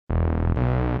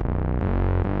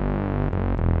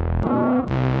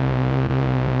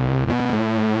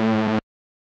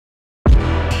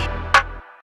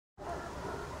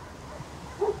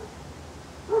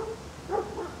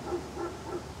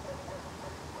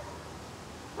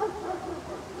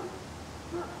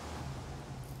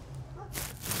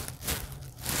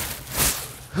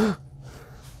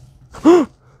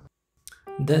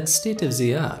That state of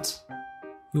the art.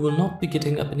 You will not be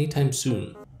getting up anytime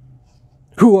soon.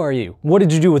 Who are you? What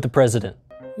did you do with the president?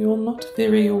 You are not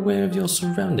very aware of your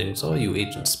surroundings, are you,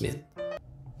 Agent Smith?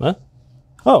 What?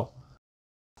 Oh.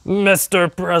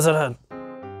 Mr. President.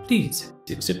 Please,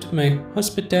 accept my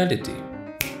hospitality.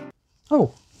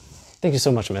 Oh, thank you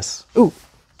so much, miss. Ooh,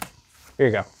 here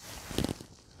you go.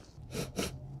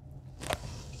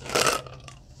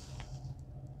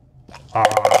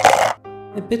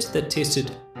 I bet that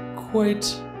tasted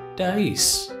quite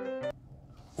nice.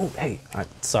 Oh, hey,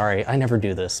 sorry, I never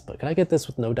do this, but can I get this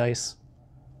with no dice?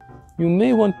 You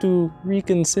may want to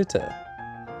reconsider.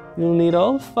 You'll need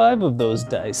all 5 of those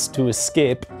dice to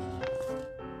escape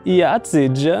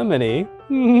Yahtzee, Germany.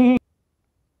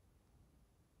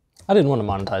 I didn't want to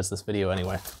monetize this video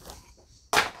anyway.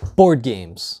 Board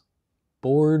games.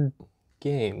 Board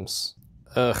games.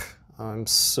 Ugh, I'm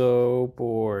so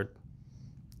bored.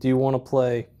 Do you want to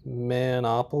play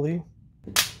Monopoly?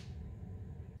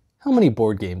 How many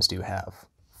board games do you have?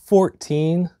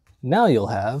 14? Now you'll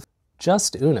have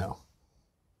just Uno.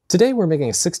 Today we're making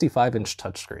a 65-inch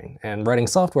touchscreen and writing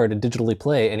software to digitally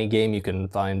play any game you can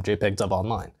find JPEGs of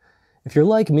online. If you're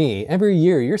like me, every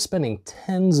year you're spending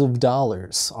tens of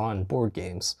dollars on board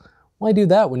games. Why do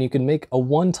that when you can make a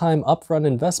one-time upfront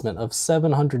investment of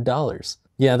 $700?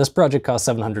 Yeah, this project costs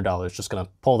 $700. Just gonna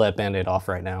pull that band-aid off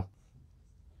right now.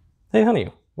 Hey honey,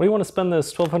 what do you want to spend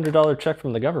this $1,200 check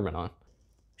from the government on?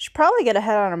 Should probably get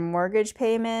ahead on our mortgage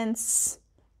payments.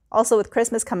 Also, with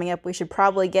Christmas coming up, we should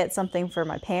probably get something for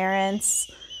my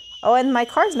parents. Oh, and my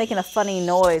car's making a funny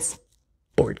noise.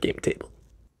 Board game table.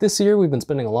 This year, we've been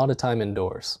spending a lot of time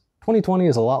indoors. 2020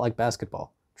 is a lot like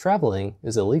basketball. Traveling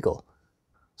is illegal.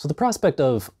 So the prospect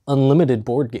of unlimited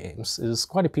board games is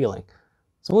quite appealing.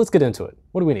 So let's get into it.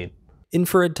 What do we need?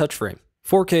 Infrared touch frame,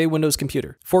 4K Windows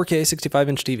computer, 4K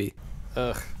 65-inch TV.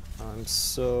 Ugh, I'm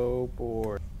so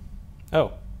bored.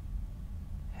 Oh.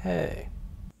 Hey.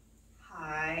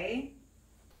 Hi.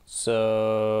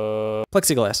 So...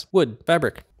 Plexiglass, wood,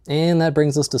 fabric. And that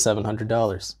brings us to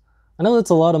 $700. I know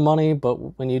that's a lot of money,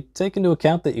 but when you take into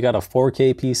account that you got a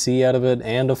 4K PC out of it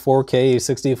and a 4K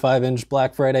 65-inch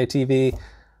Black Friday TV,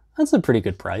 that's a pretty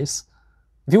good price.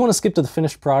 If you want to skip to the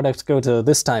finished product, go to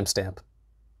this timestamp.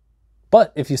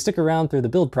 But if you stick around through the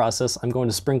build process, I'm going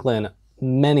to sprinkle in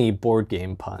many board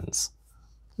game puns.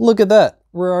 Look at that,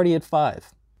 we're already at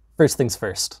 5. First things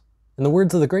first. In the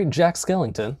words of the great Jack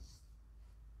Skellington,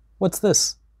 what's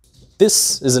this?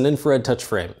 This is an infrared touch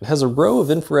frame. It has a row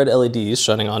of infrared LEDs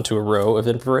shining onto a row of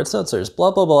infrared sensors. Blah,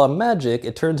 blah, blah, magic,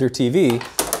 it turns your TV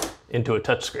into a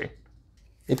touchscreen.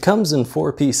 It comes in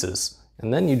 4 pieces,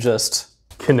 and then you just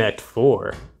connect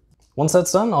 4. Once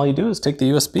that's done, all you do is take the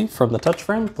USB from the touch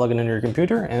frame, plug it into your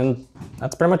computer, and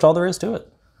that's pretty much all there is to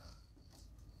it.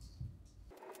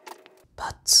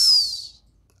 But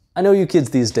I know you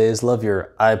kids these days love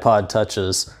your iPod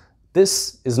touches.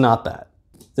 This is not that.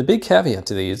 The big caveat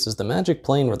to these is the magic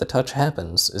plane where the touch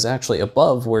happens is actually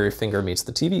above where your finger meets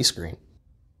the TV screen.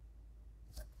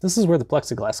 This is where the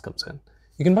Plexiglass comes in.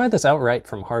 You can buy this outright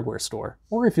from a hardware store,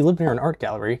 or if you live near an art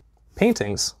gallery,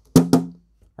 paintings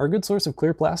are a good source of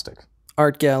clear plastic.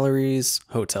 Art galleries,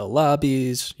 hotel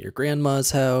lobbies, your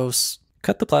grandma's house.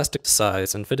 Cut the plastic to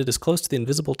size and fit it as close to the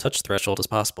invisible touch threshold as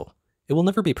possible. It will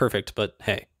never be perfect, but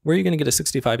hey, where are you going to get a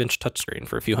 65-inch touchscreen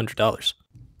for a few $100s?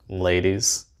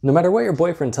 Ladies, no matter what your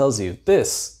boyfriend tells you,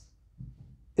 this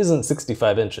isn't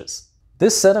 65 inches.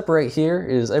 This setup right here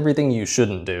is everything you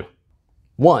shouldn't do.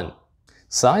 1.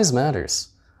 Size matters.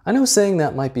 I know saying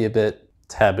that might be a bit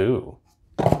taboo.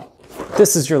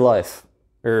 This is your life.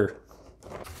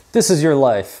 This is your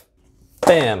life.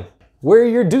 Bam. Where are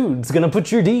your dudes gonna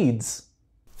put your deeds?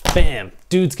 Bam.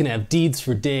 Dudes can have deeds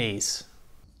for days.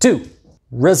 2.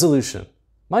 Resolution.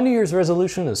 My New Year's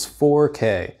resolution is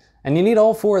 4K. And you need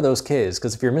all 4 of those Ks,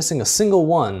 because if you're missing a single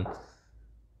one,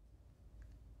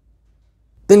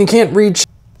 then you can't reach.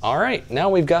 All right, now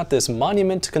we've got this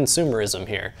monument to consumerism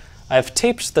here. I've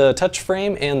taped the touch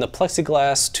frame and the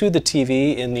plexiglass to the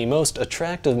TV in the most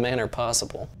attractive manner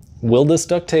possible. Will this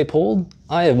duct tape hold?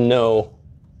 I have no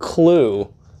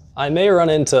clue. I may run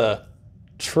into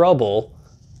trouble,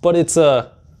 but it's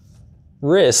a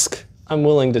risk I'm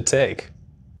willing to take.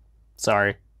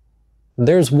 Sorry.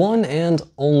 There's one and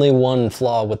only one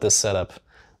flaw with this setup.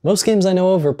 Most games I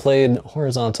know of are played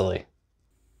horizontally.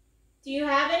 Do you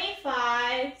have any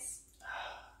 5s?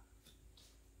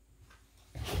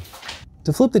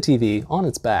 To flip the TV on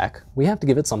its back, we have to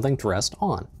give it something to rest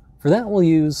on. For that we'll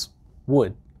use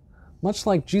wood. Much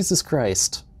like Jesus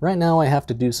Christ, right now I have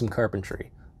to do some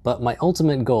carpentry, but my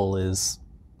ultimate goal is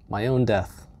my own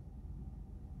death.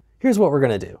 Here's what we're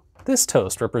gonna do. This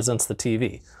toast represents the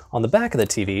TV. On the back of the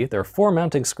TV, there are 4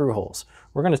 mounting screw holes.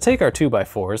 We're gonna take our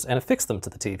 2x4s and affix them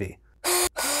to the TV.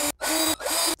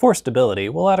 For stability,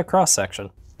 we'll add a cross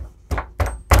section.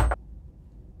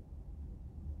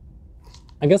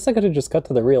 I guess I could have just cut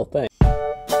to the real thing.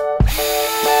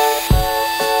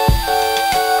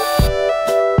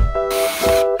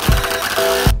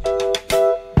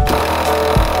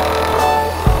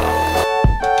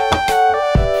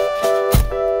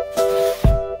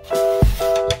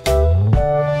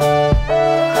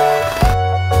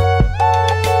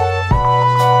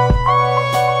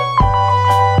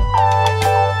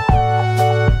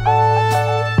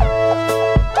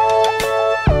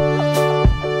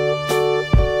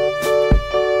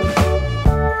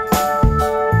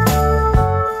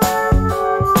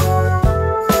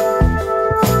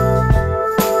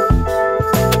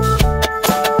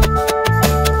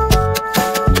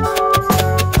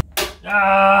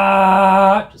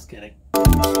 Just kidding.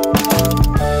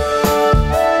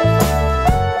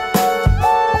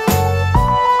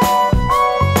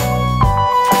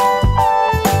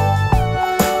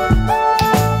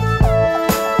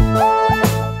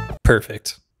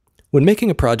 Perfect. When making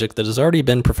a project that has already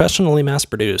been professionally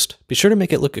mass-produced, be sure to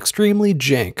make it look extremely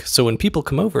jank, so when people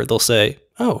come over, they'll say,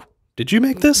 "Oh, did you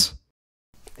make this?"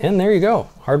 And there you go.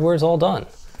 Hardware's all done.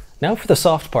 Now for the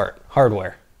soft part,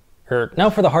 hardware. Now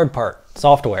for the hard part,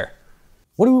 software.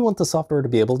 What do we want the software to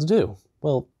be able to do?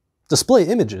 Well, display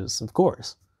images, of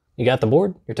course. You got the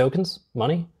board, your tokens,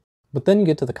 money, but then you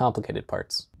get to the complicated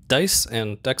parts. Dice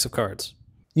and decks of cards.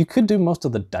 You could do most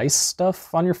of the dice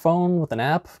stuff on your phone with an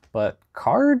app, but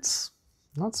cards?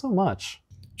 Not so much.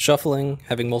 Shuffling,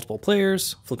 having multiple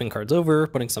players, flipping cards over,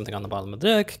 putting something on the bottom of the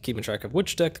deck, keeping track of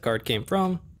which deck the card came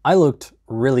from. I looked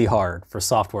really hard for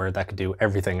software that could do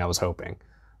everything I was hoping,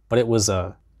 but it was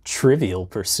a trivial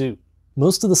pursuit.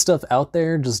 Most of the stuff out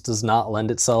there just does not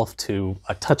lend itself to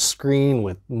a touchscreen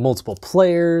with multiple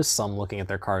players, some looking at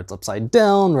their cards upside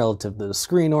down relative to the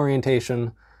screen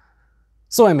orientation.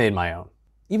 So I made my own.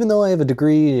 Even though I have a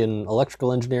degree in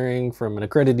electrical engineering from an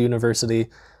accredited university,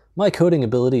 my coding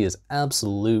ability is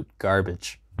absolute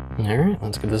garbage. Alright,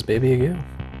 let's give this baby a go.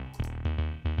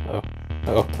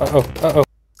 Uh-oh.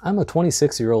 I'm a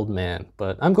 26-year-old man,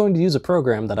 but I'm going to use a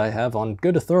program that I have on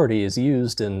good authority is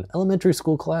used in elementary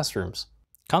school classrooms.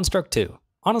 Construct 2.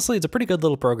 Honestly, it's a pretty good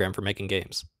little program for making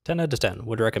games. 10 out of 10,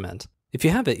 would recommend. If you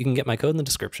have it, you can get my code in the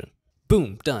description.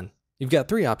 Boom, done. You've got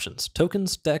 3 options,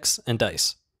 tokens, decks, and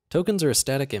dice. Tokens are a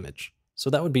static image,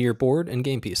 so that would be your board and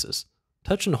game pieces.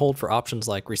 Touch and hold for options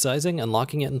like resizing and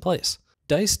locking it in place.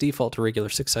 Dice default to regular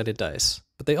 6-sided dice,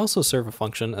 but they also serve a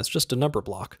function as just a number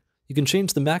block. You can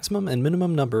change the maximum and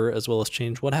minimum number as well as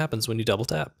change what happens when you double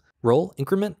tap. Roll,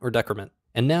 increment, or decrement.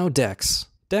 And now decks.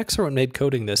 Decks are what made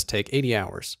coding this take 80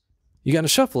 hours. You gotta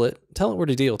shuffle it, tell it where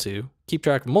to deal to, keep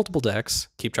track of multiple decks,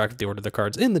 keep track of the order of the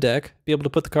cards in the deck, be able to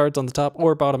put the cards on the top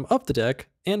or bottom of the deck,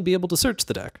 and be able to search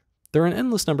the deck. There are an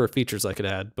endless number of features I could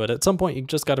add, but at some point you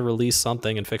just gotta release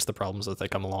something and fix the problems as they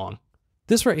come along.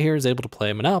 This right here is able to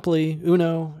play Monopoly,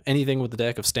 Uno, anything with a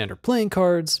deck of standard playing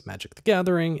cards, Magic the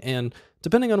Gathering, and,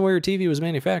 depending on where your TV was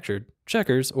manufactured,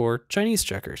 checkers or Chinese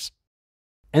checkers.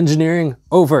 Engineering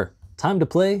over. Time to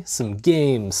play some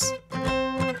games.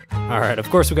 Alright, of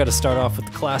course we gotta start off with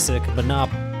the classic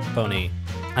Monopoly.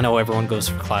 I know everyone goes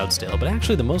for Cloudsdale, but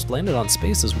actually the most landed on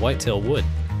space is Whitetail Wood.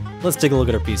 Let's take a look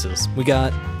at our pieces. We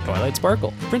got Twilight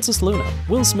Sparkle, Princess Luna,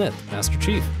 Will Smith, Master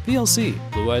Chief, VLC,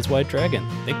 Blue Eyes White Dragon,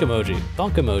 Think Emoji,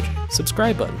 Donk Emoji,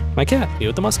 Subscribe Button, my cat, me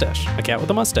with the mustache, my cat with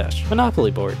the mustache,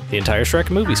 Monopoly board, the entire Shrek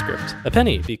movie script, a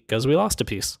penny because we lost a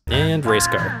piece, and Race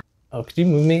Car. Oh, could you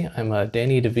move me? I'm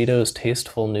Danny DeVito's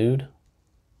tasteful nude.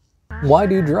 Why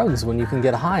do drugs when you can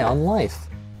get high on life?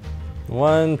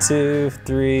 1, 2,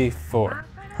 3, 4.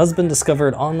 Husband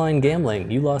discovered online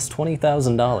gambling. You lost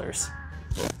 $20,000.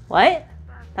 What?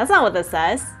 That's not what this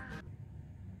says.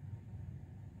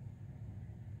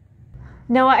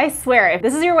 Noah, I swear, if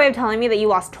this is your way of telling me that you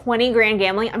lost 20 grand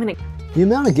gambling, I'm gonna... The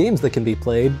amount of games that can be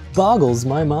played boggles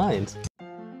my mind.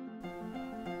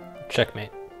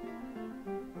 Checkmate.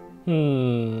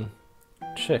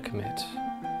 Checkmate.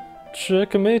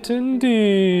 Checkmate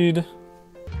indeed.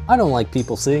 I don't like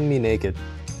people seeing me naked,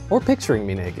 or picturing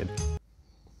me naked.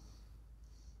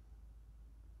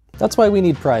 That's why we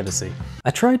need privacy.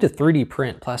 I tried to 3D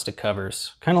print plastic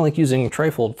covers, kind of like using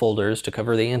trifold folders to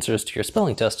cover the answers to your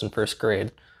spelling test in first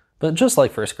grade. But just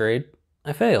like first grade,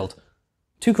 I failed.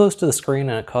 Too close to the screen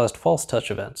and it caused false touch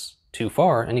events. Too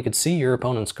far and you could see your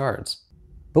opponent's cards.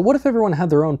 But what if everyone had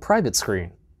their own private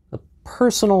screen? A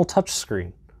personal touch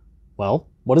screen? Well,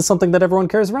 what is something that everyone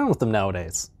carries around with them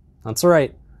nowadays? That's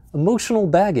right, emotional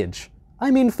baggage.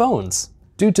 I mean phones.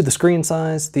 Due to the screen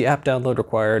size, the app download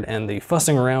required, and the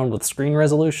fussing around with screen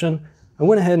resolution, I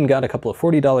went ahead and got a couple of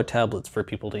 $40 tablets for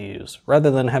people to use,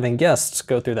 rather than having guests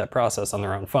go through that process on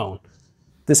their own phone.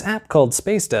 This app called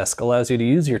Space Desk allows you to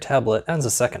use your tablet as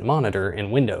a second monitor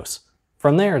in Windows.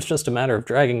 From there, it's just a matter of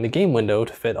dragging the game window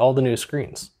to fit all the new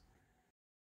screens.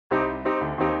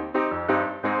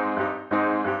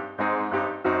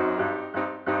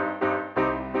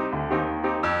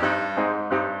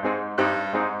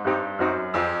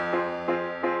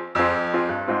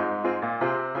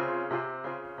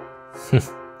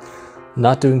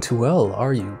 Not doing too well,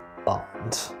 are you,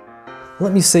 Bond?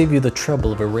 Let me save you the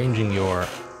trouble of arranging your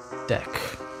deck.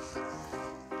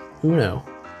 Uno.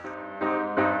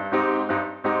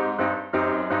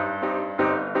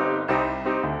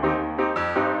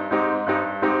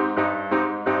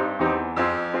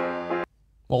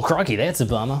 Well, crikey, that's a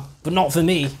bummer, but not for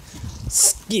me.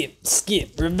 Skip,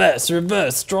 skip, reverse,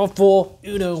 reverse, draw 4,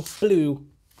 Uno, blue.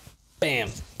 Bam.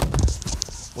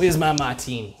 Where's my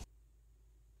martini?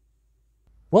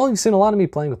 Well, you've seen a lot of me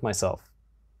playing with myself.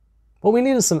 What we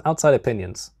need is some outside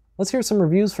opinions. Let's hear some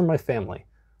reviews from my family.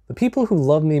 The people who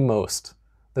love me most.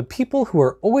 The people who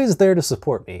are always there to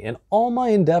support me in all my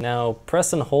endeavors. Now,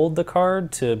 press and hold the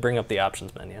card to bring up the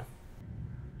options menu.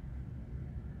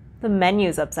 The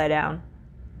menu's upside down.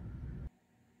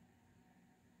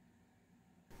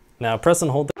 Now, press and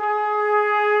hold the...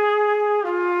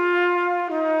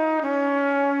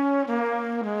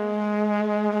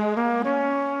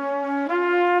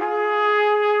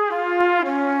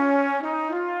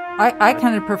 I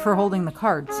kind of prefer holding the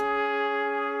cards.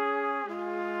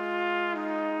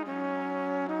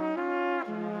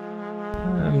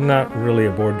 I'm not really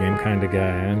a board game kind of guy.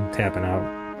 I'm tapping out.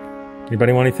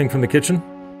 Anybody want anything from the kitchen?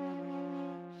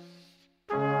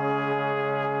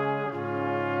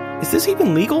 Is this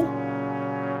even legal?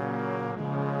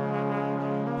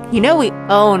 You know we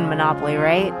own Monopoly,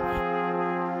 right?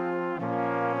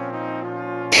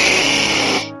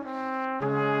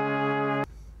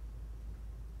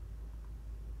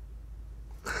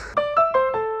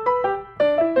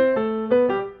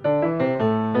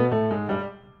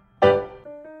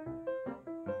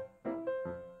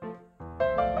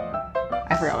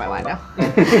 I forgot my line now.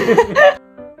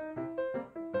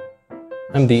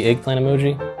 I'm the eggplant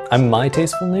emoji. I'm my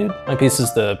tasteful nude. My piece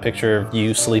is the picture of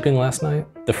you sleeping last night.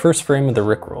 The first frame of the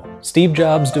Rickroll. Steve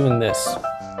Jobs doing this.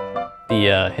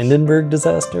 The Hindenburg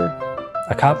disaster.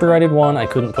 A copyrighted one I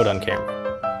couldn't put on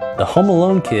camera. The Home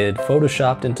Alone kid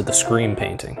photoshopped into the Scream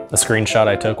painting. A screenshot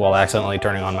I took while accidentally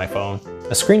turning on my phone.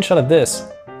 A screenshot of this,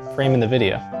 frame in the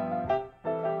video.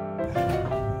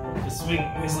 This swing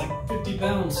weighs like 50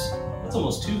 pounds. That's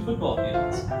almost 2 football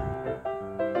fields.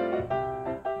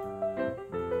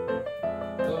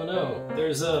 Oh no,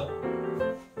 there's a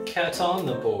cat on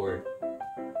the board.